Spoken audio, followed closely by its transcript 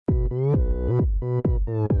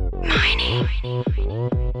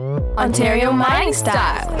Ontario mining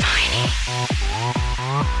style.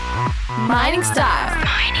 Mining style.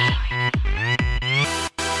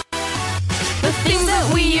 The things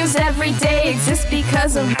that we use every day exist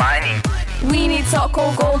because of mining. We need salt,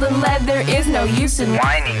 coal, gold, and lead. There is no use in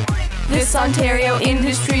Whining. this Ontario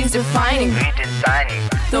industry's defining Redesigning.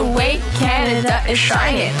 the way Canada is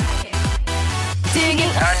shining. Digging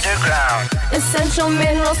Underground. essential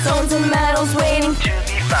minerals, stones, and metals waiting. To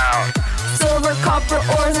be found. Silver, copper,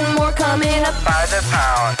 ores, and more coming up. By the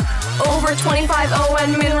pound. Over 25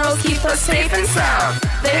 ON minerals keep us safe and sound.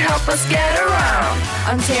 They help us get around.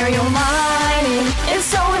 Ontario mining is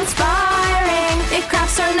so inspiring. It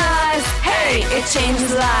crafts our knives. Hey, it changes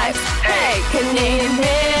lives. Hey, Canadian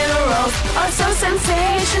minerals are so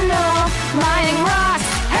sensational. Mining rocks.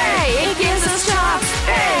 Hey, it gives us shocks.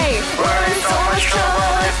 Hey, we're in so much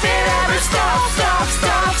trouble if it ever stops. Stop,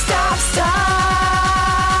 stop, stop, stop.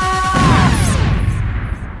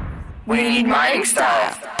 We need mining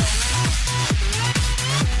style.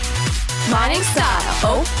 Mining style,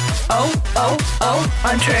 oh, oh, oh, oh,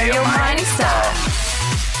 Ontario mining style.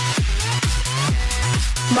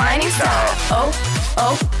 Mining style, oh,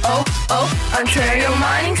 oh, oh, oh, Ontario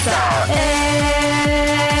mining style.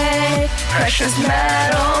 Hey, precious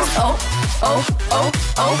metals, oh, oh, oh,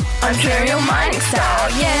 oh, Ontario mining style.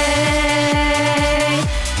 Yay,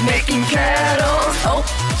 making kettles, oh,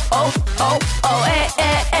 oh, oh, oh, eh,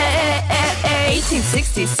 eh, eh, eh, eh, eh.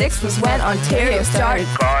 1866 was when Ontario started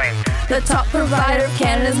Going. the top provider of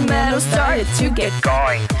Canada's metals started to get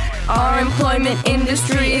Going. Our employment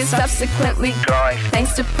industry is subsequently Growing.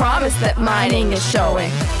 thanks to promise that mining is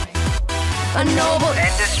showing a noble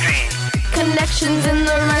Industry. connections in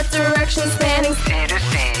the right direction spanning. Sea to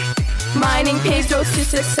sea. Mining paves roads to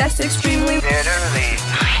success extremely. Literally.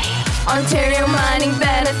 Ontario mining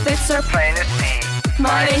benefits are Plain to see.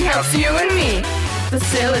 mining helps you and me.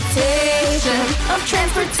 Facilitation of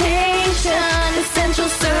transportation, essential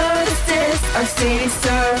services, our city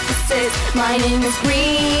surfaces. Mining is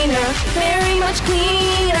greener, very much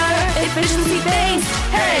cleaner, efficiency based.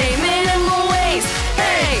 Hey, minimal waste.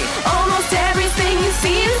 Hey, almost everything you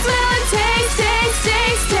see and smell and taste, taste,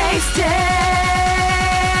 taste, taste, taste.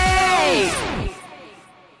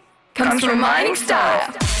 Comes from mining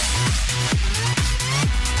style.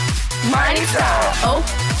 Mining style. Oh,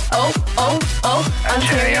 oh, oh, oh,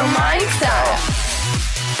 Ontario mining style.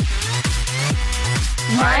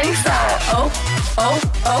 Mining style. Oh, oh,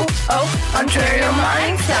 oh, oh, Ontario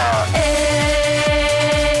mining style.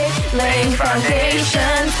 Hey, laying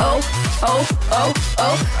foundations. Oh, oh, oh,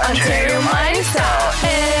 oh, Ontario mining style.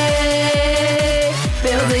 Hey,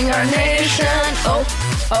 building our nation. Oh,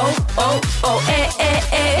 oh, oh, oh, eh, eh,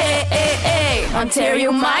 eh, eh, eh, eh,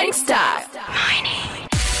 Ontario mining style. Mining.